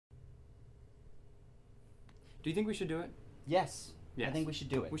Do you think we should do it? Yes. Yes. I think we should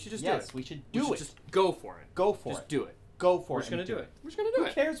do it. We should just do it. Yes, we should do it. Just go for it. Go for it. Just do it. Go for it. We're just gonna do it. We're just gonna do it.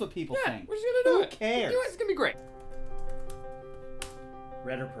 Who cares what people think? We're just gonna do it. Who cares? It's gonna be great.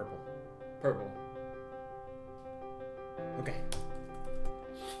 Red or purple? Purple. Okay.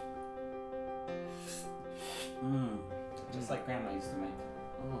 Just like Grandma used to make.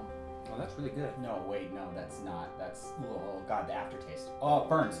 Oh, well, that's really good. No, wait, no, that's not. That's, oh God, the aftertaste. Oh, it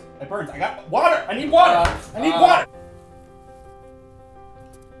burns. It burns. I got water. I need water. I need water.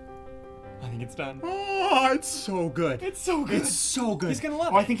 I think it's done. Oh, it's so good. It's so good. It's so good. He's gonna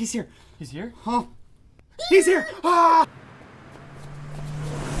love it. I think he's here. He's here? Huh? He's here. Ah!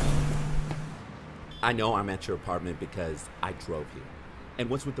 I know I'm at your apartment because I drove here. And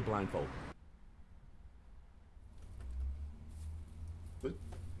what's with the blindfold? But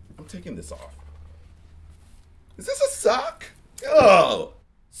I'm taking this off. Is this a sock? Oh!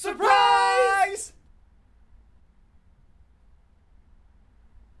 Surprise!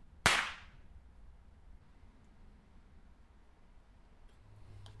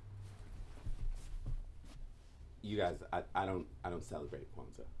 You guys, I don't celebrate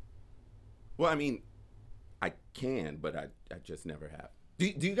Kwanzaa. Well, I mean, I can, but I just never have.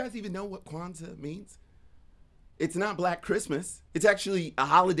 Do you guys even know what Kwanzaa means? It's not Black Christmas. It's actually a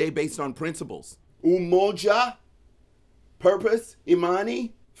holiday based on principles. Umoja, purpose,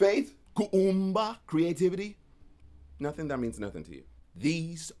 imani, faith, kuumba, creativity. Nothing that means nothing to you.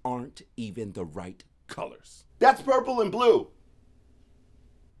 These aren't even the right colors. That's purple and blue.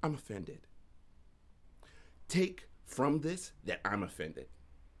 I'm offended. Take from this that I'm offended.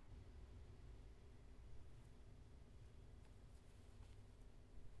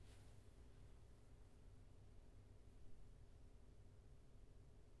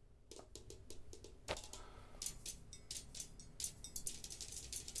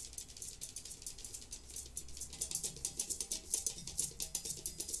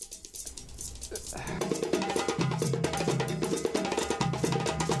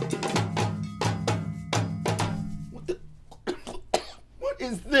 What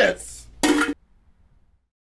is this?